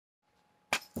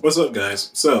What's up,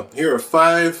 guys? So here are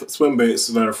 5 swim baits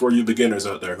that are for you beginners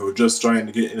out there who are just trying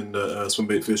to get into swim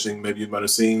bait fishing. Maybe you might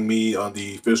have seen me on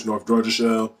the Fish North Georgia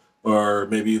show, or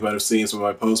maybe you might have seen some of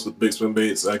my posts with big swim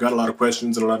baits. I got a lot of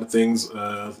questions and a lot of things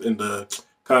in the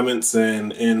comments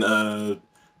and in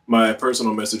my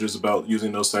personal messages about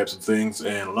using those types of things,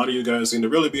 and a lot of you guys seem to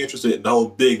really be interested in the whole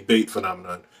big bait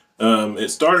phenomenon. It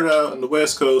started out on the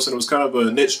West Coast and it was kind of a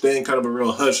niche thing, kind of a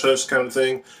real hush-hush kind of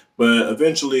thing. But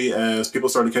eventually, as people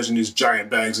started catching these giant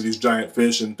bags of these giant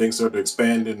fish and things started to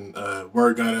expand and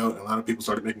word got out and a lot of people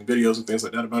started making videos and things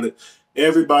like that about it,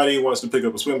 everybody wants to pick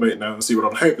up a swim bait now and see what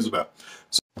all the hype is about.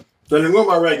 So then I'm going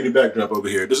my raggedy backdrop over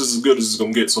here. This is as good as it's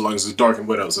going to get so long as it's dark and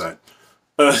wet outside.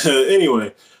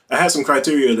 Anyway, I had some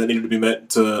criteria that needed to be met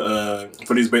to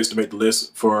for these baits to make the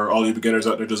list for all you beginners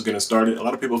out there just getting started. A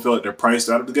lot of people feel like they're priced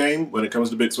out of the game when it comes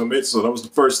to big swim baits, so that was the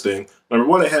first thing. Number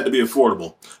one, it had to be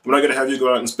affordable. I'm not going to have you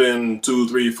go out and spend $200,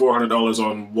 $300, $400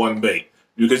 on one bait,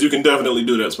 because you can definitely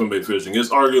do that swim bait fishing. It's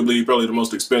arguably probably the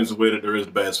most expensive way that there is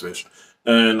to bass fish.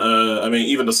 And I mean,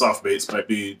 even the soft baits might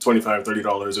be $25, $30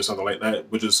 or something like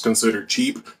that, which is considered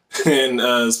cheap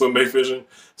in swim bait fishing.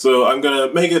 So I'm going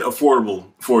to make it affordable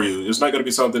for you. It's not going to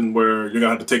be something where you're going to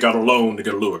have to take out a loan to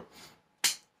get a lure.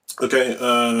 Okay,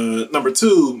 number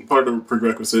two, part of the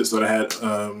prerequisites that I had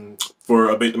for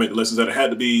a bait to make the list is that it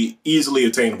had to be easily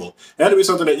attainable. It had to be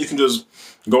something that you can just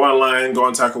go online, go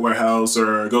on Tackle Warehouse,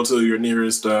 or go to your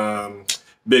nearest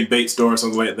big bait store or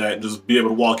something like that and just be able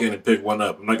to walk in and pick one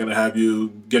up. I'm not going to have you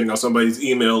getting on somebody's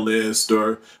email list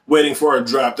or waiting for a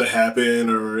drop to happen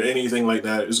or anything like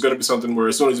that. It's going to be something where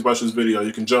as soon as you watch this video,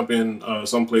 you can jump in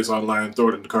someplace online, throw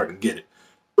it in the cart and get it.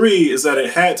 3 is that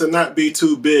it had to not be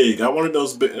too big. I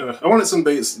wanted some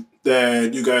baits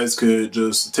that you guys could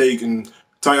just take and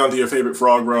tie onto your favorite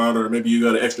frog rod, or maybe you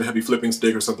got an extra heavy flipping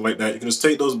stick or something like that. You can just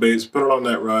take those baits, put it on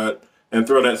that rod, and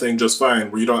throw that thing just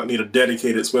fine, where you don't need a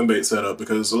dedicated swim bait setup,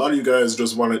 because a lot of you guys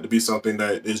just want it to be something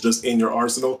that is just in your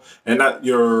arsenal and not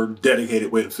your dedicated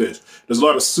way to fish. There's a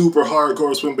lot of super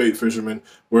hardcore swim bait fishermen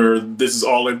where this is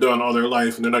all they've done all their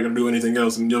life and they're not going to do anything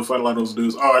else, and you'll find a lot of those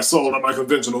dudes, oh, I sold all my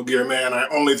conventional gear, man, I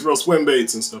only throw swim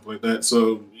baits and stuff like that.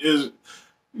 So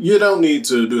you don't need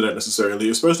to do that necessarily,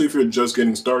 especially if you're just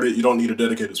getting started. You don't need a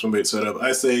dedicated swim bait setup.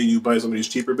 I say you buy some of these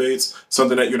cheaper baits,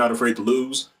 something that you're not afraid to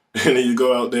lose, and then you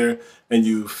go out there and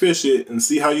you fish it and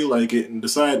see how you like it and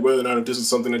decide whether or not if this is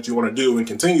something that you want to do and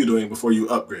continue doing before you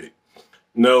upgrade.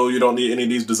 No, you don't need any of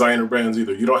these designer brands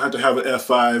either. You don't have to have an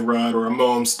F5 rod or a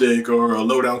Moam stick or a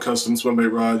low-down custom swim bait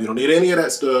rod. You don't need any of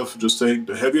that stuff. Just take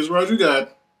the heaviest rod you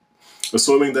got,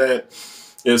 assuming that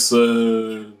it's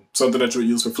something that you would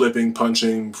use for flipping,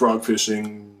 punching, frog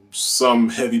fishing, some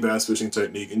heavy bass fishing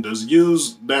technique, and just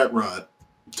use that rod.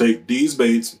 Take these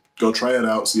baits, go try it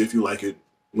out, see if you like it,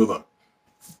 move on.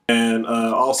 And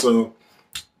also,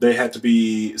 they had to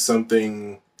be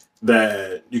something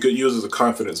that you could use as a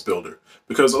confidence builder,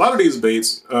 because a lot of these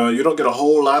baits, you don't get a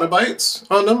whole lot of bites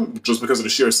on them just because of the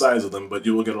sheer size of them, but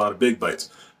you will get a lot of big bites.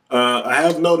 I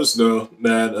have noticed, though,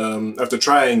 that after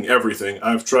trying everything,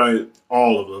 I've tried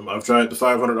all of them. I've tried the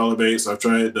 $500 baits, I've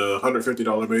tried the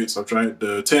 $150 baits, I've tried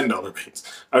the $10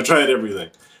 baits. I've tried everything.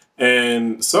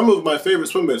 And some of my favorite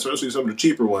swim baits are actually some of the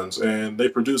cheaper ones, and they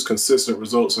produce consistent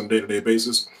results on a day-to-day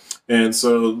basis. And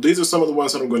so these are some of the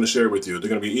ones that I'm going to share with you. They're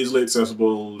going to be easily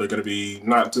accessible. They're going to be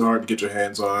not too hard to get your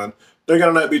hands on. They're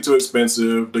going to not be too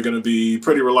expensive. They're going to be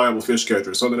pretty reliable fish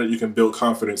catchers, something that you can build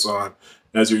confidence on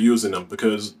as you're using them,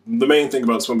 because the main thing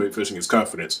about swim bait fishing is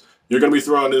confidence. You're going to be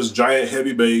throwing this giant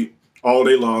heavy bait all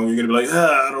day long. You're going to be like,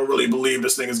 I don't really believe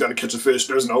this thing is going to catch a fish.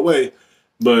 There's no way.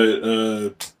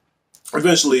 But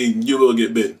eventually, you will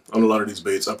get bit on a lot of these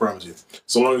baits, I promise you.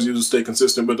 So long as you just stay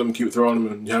consistent with them, keep throwing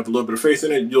them, and you have a little bit of faith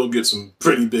in it, you'll get some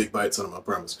pretty big bites on them, I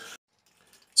promise.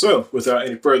 So, without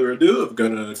any further ado, I've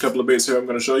got a couple of baits here I'm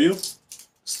going to show you.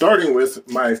 Starting with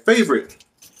my favorite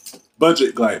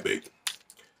budget glide bait.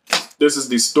 This is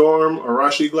the Storm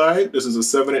Arashi Glide. This is a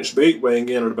 7-inch bait weighing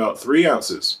in at about 3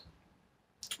 ounces.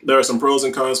 There are some pros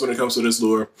and cons when it comes to this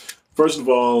lure. First of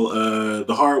all,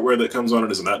 the hardware that comes on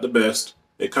it is not the best.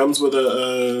 It comes with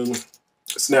a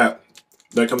snap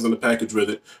that comes in the package with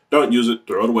it. Don't use it,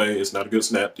 throw it away. It's not a good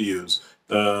snap to use.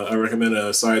 I recommend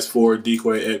a size 4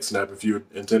 Decoy X snap if you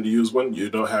intend to use one.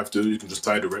 You don't have to. You can just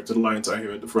tie direct to the line tie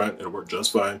here at the front. It'll work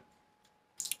just fine.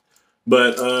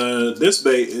 But this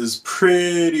bait is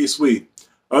pretty sweet.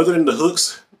 Other than the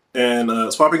hooks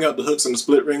and swapping out the hooks and the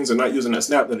split rings and not using that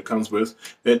snap that it comes with,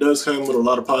 it does come with a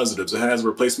lot of positives. It has a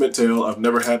replacement tail. I've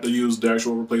never had to use the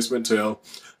actual replacement tail.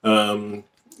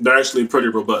 They're actually pretty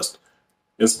robust.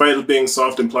 In spite of being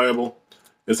soft and pliable,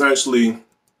 it's actually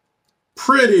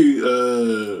pretty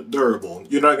durable.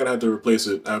 You're not gonna have to replace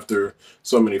it after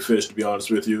so many fish, to be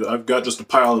honest with you. I've got just a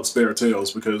pile of spare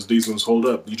tails because these ones hold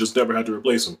up. You just never have to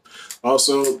replace them.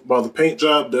 Also, while the paint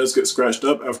job does get scratched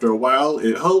up after a while,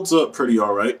 it holds up pretty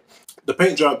all right. The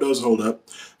paint job does hold up,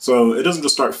 so it doesn't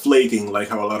just start flaking like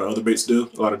how a lot of other baits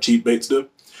do, a lot of cheap baits do.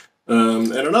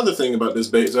 And another thing about this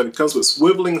bait is that it comes with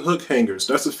swiveling hook hangers.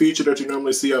 That's a feature that you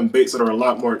normally see on baits that are a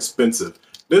lot more expensive.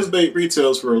 This bait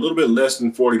retails for a little bit less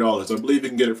than $40. I believe you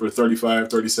can get it for $35,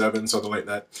 $37, something like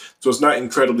that. So it's not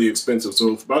incredibly expensive.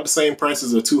 So for about the same price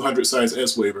as a 200 size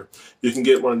S waver, you can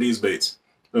get one of these baits.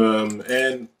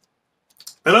 And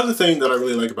another thing that I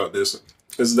really like about this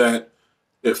is that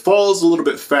it falls a little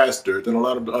bit faster than a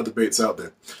lot of the other baits out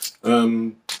there.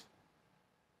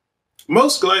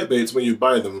 Most glide baits, when you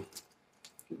buy them,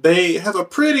 they have a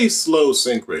pretty slow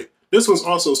sink rate. This one's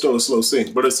also still a slow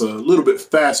sink, but it's a little bit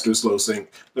faster slow sink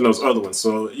than those other ones.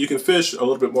 So you can fish a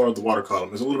little bit more of the water column.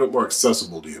 It's a little bit more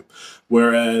accessible to you.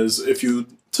 Whereas if you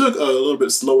took a little bit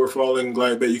slower falling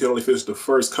glide bait, you can only fish the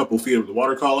first couple feet of the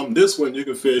water column. This one, you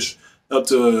can fish up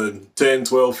to 10,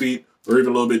 12 feet, or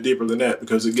even a little bit deeper than that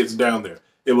because it gets down there.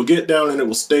 It will get down and it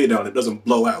will stay down. It doesn't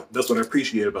blow out. That's what I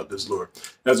appreciate about this lure.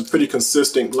 It has a pretty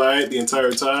consistent glide the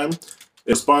entire time.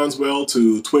 It responds well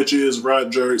to twitches,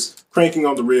 rod jerks, cranking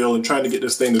on the reel, and trying to get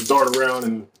this thing to dart around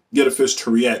and get a fish to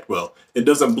react well. It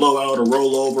doesn't blow out or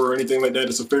roll over or anything like that.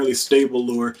 It's a fairly stable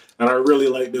lure, and I really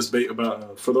like this bait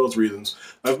for those reasons.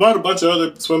 I've bought a bunch of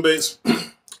other swim baits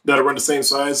that are around the same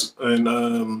size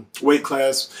and weight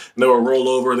class, and they will roll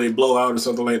over, they blow out or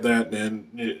something like that,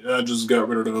 and I just got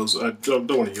rid of those. I don't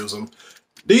want to use them.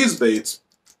 These baits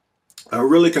are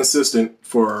really consistent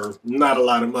for not a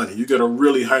lot of money. You get a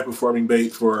really high-performing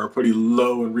bait for a pretty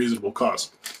low and reasonable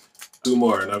cost. Two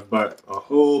more, and I've bought a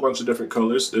whole bunch of different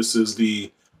colors. This is the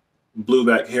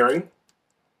blueback herring.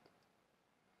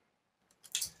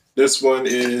 This one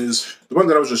is, the one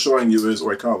that I was just showing you is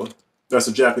Oikawa. That's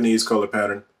a Japanese color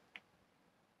pattern.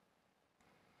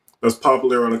 That's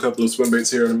popular on a couple of swim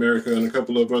baits here in America and a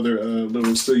couple of other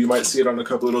lures too. You might see it on a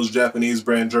couple of those Japanese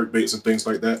brand jerk baits and things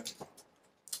like that.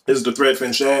 This is the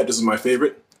threadfin shad. This is my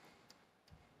favorite.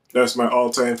 That's my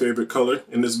all-time favorite color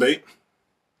in this bait.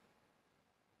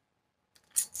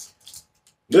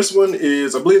 This one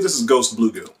is, I believe this is Ghost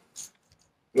Bluegill.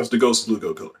 That's the Ghost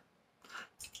Bluegill color.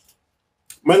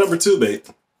 My number 2 bait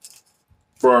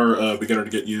for our beginner to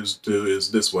get used to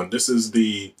is this one. This is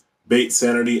the Bait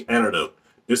Sanity Antidote.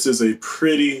 This is a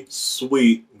pretty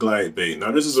sweet glide bait.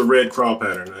 Now this is a red crawl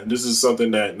pattern, and this is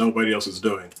something that nobody else is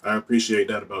doing. I appreciate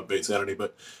that about Bait Sanity,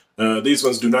 but these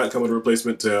ones do not come with a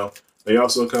replacement tail. They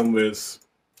also come with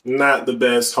not the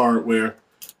best hardware.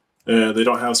 They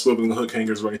don't have swiveling hook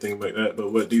hangers or anything like that,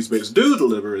 but what these baits do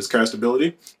deliver is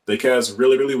castability. They cast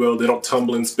really, really well. They don't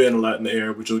tumble and spin a lot in the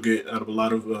air, which you'll get out of a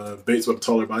lot of baits with a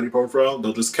taller body profile.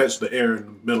 They'll just catch the air in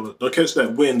the middle. They'll catch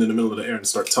that wind in the middle of the air and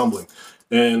start tumbling.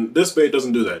 And this bait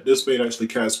doesn't do that. This bait actually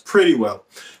casts pretty well.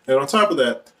 And on top of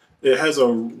that, it has a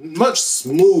much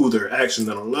smoother action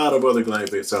than a lot of other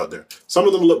glide baits out there. Some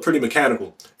of them look pretty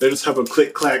mechanical. They just have a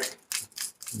click-clack,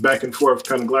 back and forth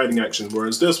kind of gliding action,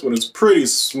 whereas this one is pretty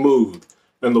smooth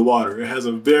in the water. It has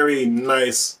a very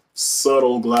nice,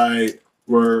 subtle glide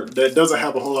where that doesn't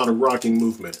have a whole lot of rocking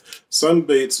movement. Some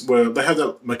baits, where they have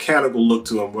that mechanical look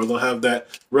to them, where they'll have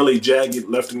that really jagged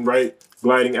left and right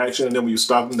gliding action, and then when you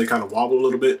stop them, they kind of wobble a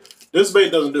little bit. This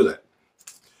bait doesn't do that.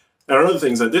 And another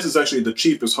thing is that this is actually the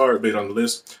cheapest hard bait on the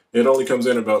list. It only comes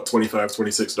in about $25,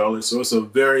 $26, so it's a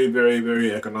very, very,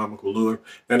 very economical lure.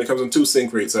 And it comes in 2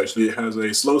 sink rates, actually. It has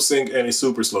a slow sink and a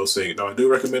super slow sink. Now, I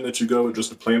do recommend that you go with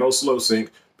just a plain old slow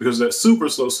sink, because that super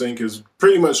slow sink is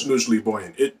pretty much neutrally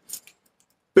buoyant. It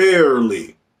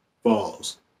barely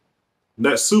falls.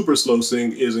 That super slow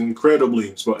sink is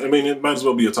incredibly slow. I mean, it might as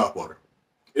well be a topwater.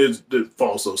 It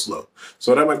falls so slow.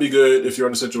 So that might be good if you're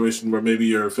in a situation where maybe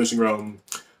you're fishing around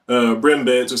brim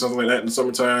beds or something like that in the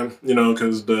summertime, you know,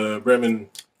 because the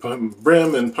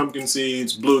brim and pumpkin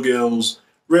seeds, bluegills,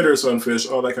 redder sunfish,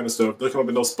 all that kind of stuff, they come up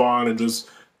and they'll spawn in just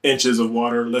inches of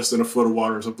water, less than a foot of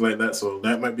water or something like that. So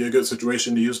that might be a good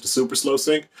situation to use the super slow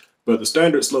sink. But the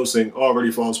standard slow sink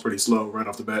already falls pretty slow right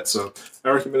off the bat, so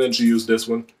I recommend that you use this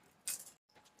one.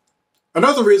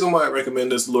 Another reason why I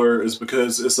recommend this lure is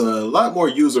because it's a lot more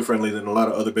user-friendly than a lot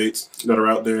of other baits that are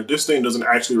out there. This thing doesn't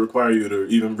actually require you to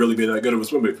even really be that good of a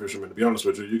swim bait fisherman, to be honest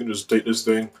with you. You can just take this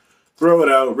thing, throw it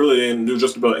out, reel it in, do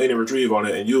just about any retrieve on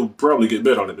it, and you'll probably get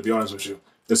bit on it, to be honest with you.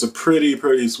 It's a pretty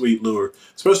sweet lure,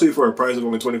 especially for a price of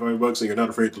only 25 bucks, and you're not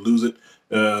afraid to lose it.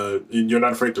 And you're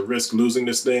not afraid to risk losing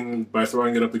this thing by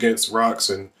throwing it up against rocks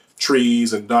and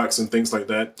trees and docks and things like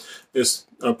that. It's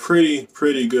a pretty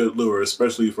good lure,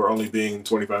 especially for only being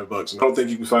 25 bucks. And I don't think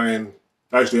you can find,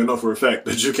 actually I know for a fact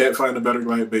that you can't find a better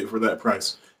glide bait for that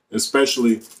price,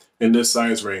 especially in this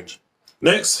size range.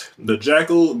 Next, the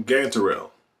Jackal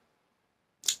Gantarel.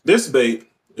 This bait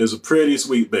is a pretty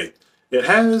sweet bait. It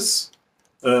has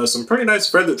some pretty nice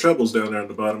feathered trebles down there on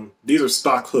the bottom. These are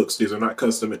stock hooks. These are not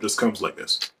custom. It just comes like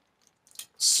this.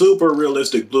 Super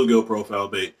realistic bluegill profile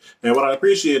bait. And what I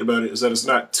appreciate about it is that it's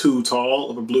not too tall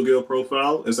of a bluegill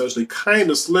profile. It's actually kind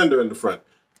of slender in the front.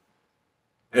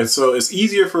 And so it's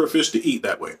easier for a fish to eat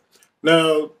that way.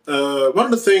 Now, one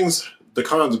of the things, the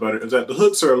cons about it, is that the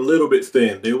hooks are a little bit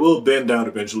thin. They will bend out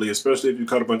eventually, especially if you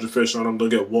cut a bunch of fish on them. They'll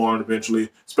get worn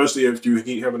eventually, especially if you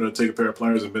keep having to take a pair of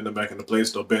pliers and bend them back into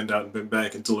place. They'll bend out and bend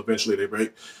back until eventually they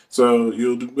break. So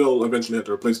you will eventually have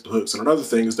to replace the hooks. And another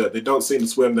thing is that they don't seem to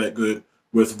swim that good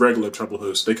with regular treble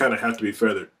hooks. They kind of have to be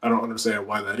feathered. I don't understand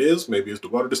why that is. Maybe it's the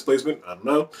water displacement. I don't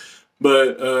know.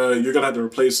 But you're going to have to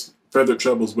replace feathered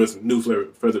trebles with new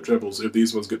feathered trebles if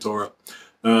these ones get tore up.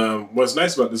 What's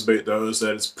nice about this bait, though, is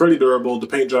that it's pretty durable. The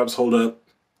paint jobs hold up.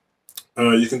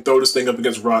 You can throw this thing up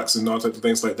against rocks and all types of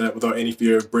things like that without any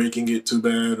fear of breaking it too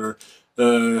bad or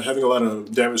having a lot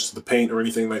of damage to the paint or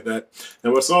anything like that.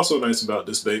 And what's also nice about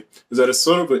this bait is that it's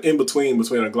sort of an in-between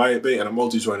between a glide bait and a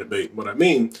multi-jointed bait. What I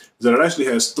mean is that it actually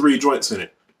has 3 joints in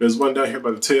it. There's one down here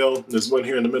by the tail. There's one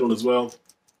here in the middle as well.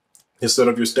 Instead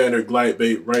of your standard glide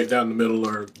bait right down the middle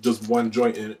or just one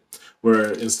joint in it,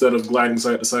 where instead of gliding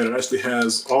side to side, it actually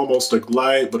has almost a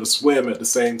glide but a swim at the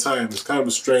same time. It's kind of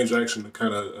a strange action to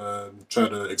kind of try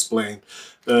to explain.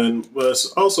 And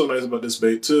what's also nice about this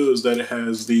bait too is that it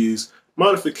has these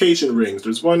modification rings.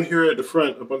 There's one here at the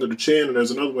front up under the chin, and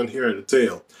there's another one here at the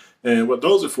tail. And what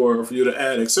those are for you to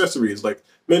add accessories. Like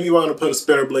maybe you want to put a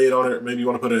spinner blade on it, or maybe you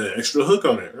want to put an extra hook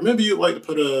on it, or maybe you'd like to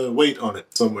put a weight on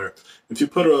it somewhere. If you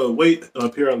put a weight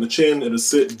up here on the chin, it'll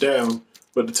sit down,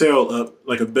 but the tail up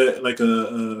like a bed, like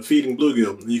a feeding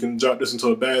bluegill. You can drop this into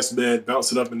a bass bed,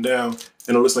 bounce it up and down,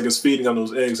 and it looks like it's feeding on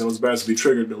those eggs, and those bass will be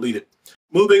triggered and delete it.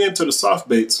 Moving into the soft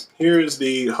baits, here is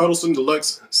the Huddleston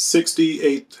Deluxe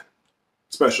 68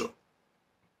 Special.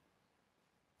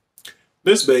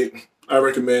 This bait I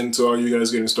recommend to all you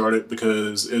guys getting started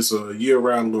because it's a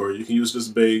year-round lure. You can use this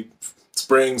bait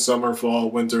spring, summer,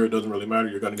 fall, winter. It doesn't really matter.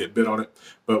 You're going to get bit on it.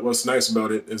 But what's nice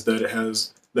about it is that it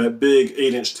has that big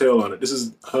 8-inch tail on it. This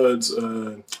is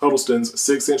Huddleston's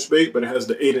 6-inch bait, but it has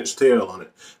the 8-inch tail on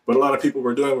it. But a lot of people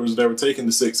were doing was they were taking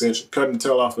the 6-inch, cutting the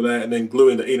tail off of that, and then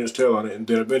gluing the 8-inch tail on it. And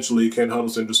then eventually Ken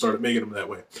Huddleston just started making them that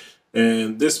way.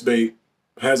 And this bait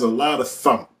has a lot of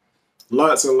thump.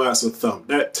 Lots and lots of thump.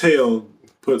 That tail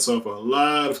puts up a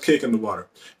lot of kick in the water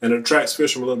and it attracts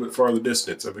fish from a little bit farther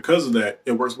distance. And because of that,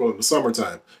 it works well in the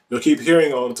summertime. You'll keep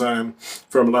hearing all the time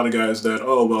from a lot of guys that,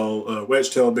 oh, well,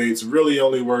 wedge tail baits really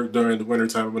only work during the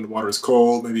wintertime when the water is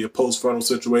cold, maybe a post-frontal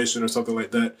situation or something like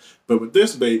that. But with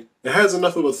this bait, it has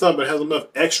enough of a thump, it has enough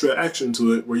extra action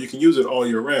to it where you can use it all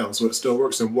year round. So it still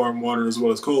works in warm water as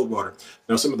well as cold water.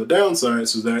 Now, some of the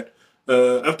downsides is that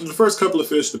after the first couple of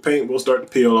fish, the paint will start to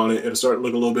peel on it. It'll start to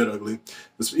look a little bit ugly.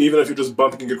 Even if you're just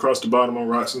bumping it across the bottom on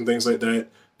rocks and things like that,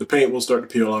 the paint will start to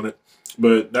peel on it.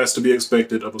 But that's to be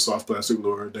expected of a soft plastic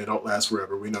lure. They don't last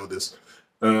forever. We know this.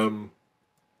 And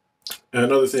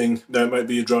another thing that might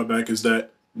be a drawback is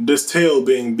that this tail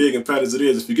being big and fat as it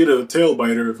is, if you get a tail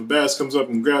biter, if a bass comes up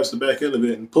and grabs the back end of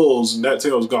it and pulls, and that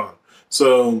tail's gone.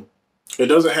 So it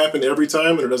doesn't happen every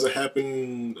time, and it doesn't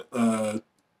happen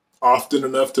often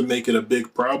enough to make it a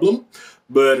big problem,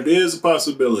 but it is a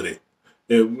possibility.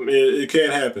 It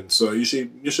can happen, so you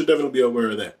should definitely be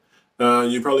aware of that.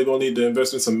 You probably will need to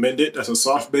invest in some Mend It. That's a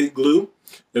soft bait glue.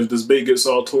 If this bait gets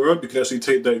all tore up, you can actually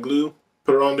take that glue,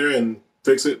 put it on there, and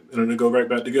fix it, and it'll go right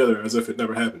back together as if it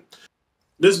never happened.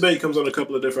 This bait comes on a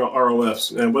couple of different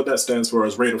ROFs, and what that stands for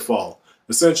is rate of fall.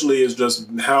 Essentially, it's just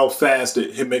how fast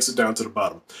it makes it down to the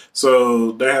bottom.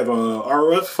 So they have a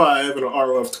ROF 5 and a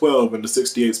ROF 12 in the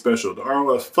 68 Special. The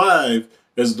ROF 5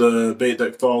 is the bait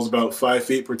that falls about 5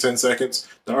 feet per 10 seconds.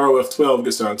 The ROF 12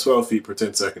 gets down 12 feet per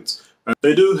 10 seconds.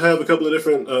 They do have a couple of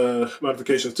different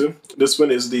modifications too. This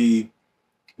one is the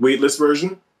weightless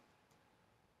version.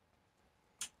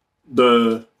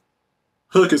 The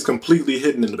hook is completely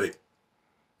hidden in the bait.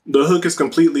 The hook is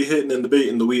completely hidden in the bait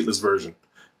in the weightless version.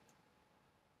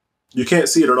 You can't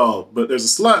see it at all, but there's a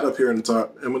slot up here in the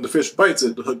top, and when the fish bites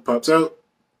it, the hook pops out,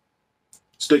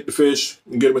 stick the fish,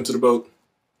 and get them into the boat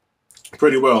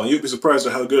pretty well. And you'd be surprised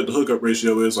at how good the hookup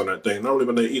ratio is on that thing. Normally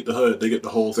when they eat the hood, they get the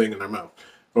whole thing in their mouth,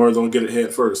 or they'll get it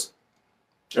head first,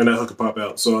 and that hook will pop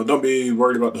out. So don't be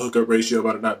worried about the hookup ratio,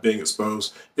 about it not being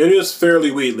exposed. It is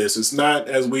fairly weedless. It's not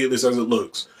as weedless as it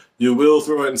looks. You will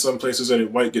throw it in some places and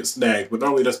it might get snagged, but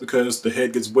normally that's because the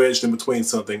head gets wedged in between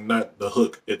something, not the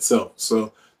hook itself.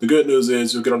 So the good news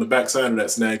is you'll get on the back side of that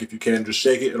snag. If you can, just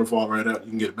shake it, it'll fall right out. You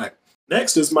can get it back.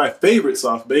 Next is my favorite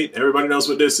soft bait. Everybody knows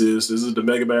what this is. This is the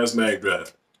Megabass Mag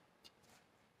Draft.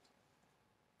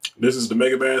 This is the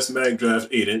Megabass Mag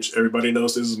Draft 8-inch. Everybody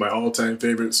knows this is my all-time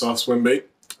favorite soft swim bait.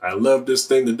 I love this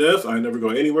thing to death. I never go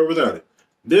anywhere without it.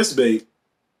 This bait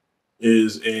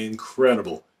is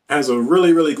incredible. It has a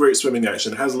really, really great swimming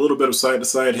action. It has a little bit of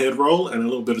side-to-side head roll and a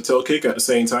little bit of tail kick at the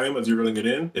same time as you're reeling it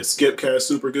in. It skip casts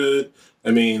super good.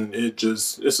 I mean,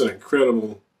 it's an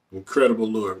incredible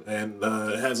lure. And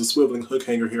it has a swiveling hook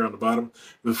hanger here on the bottom.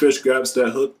 If a fish grabs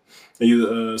that hook and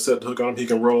you set the hook on him, he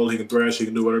can roll, he can thrash, he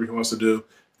can do whatever he wants to do,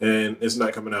 and it's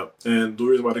not coming out. And the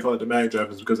reason why they call it the mag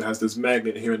draft is because it has this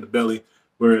magnet here in the belly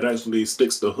where it actually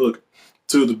sticks the hook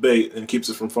to the bait and keeps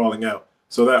it from falling out.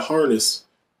 So that harness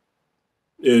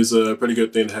is a pretty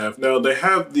good thing to have. Now they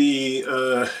have the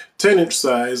 10-inch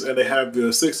size and they have the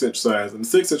 6-inch size, and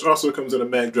the 6-inch also comes in a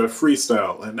mag draft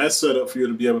freestyle, and that's set up for you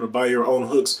to be able to buy your own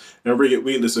hooks and rig it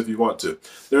weedless if you want to.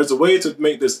 There's a way to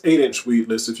make this 8-inch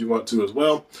weedless if you want to as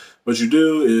well. What you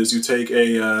do is you take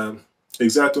a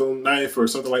X-Acto knife or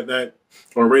something like that,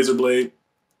 or a razor blade,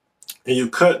 and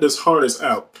you cut this harness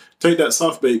out. Take that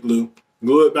soft bait glue,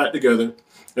 glue it back together,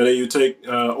 and then you take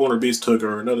Owner Beast hook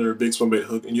or another big swim bait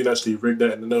hook, and you can actually rig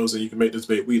that in the nose, and you can make this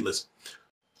bait weedless.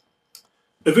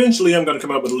 Eventually, I'm going to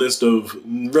come up with a list of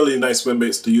really nice swim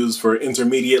baits to use for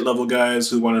intermediate level guys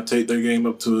who want to take their game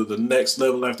up to the next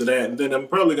level after that. And then I'm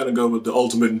probably going to go with the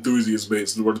ultimate enthusiast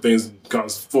baits, where the things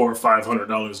cost $400 or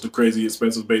 $500, the crazy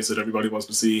expensive baits that everybody wants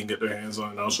to see and get their hands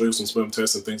on. And I'll show you some swim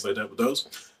tests and things like that with those.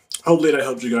 Hopefully that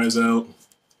helped you guys out.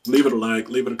 Leave it a like,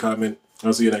 leave it a comment.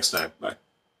 I'll see you next time. Bye.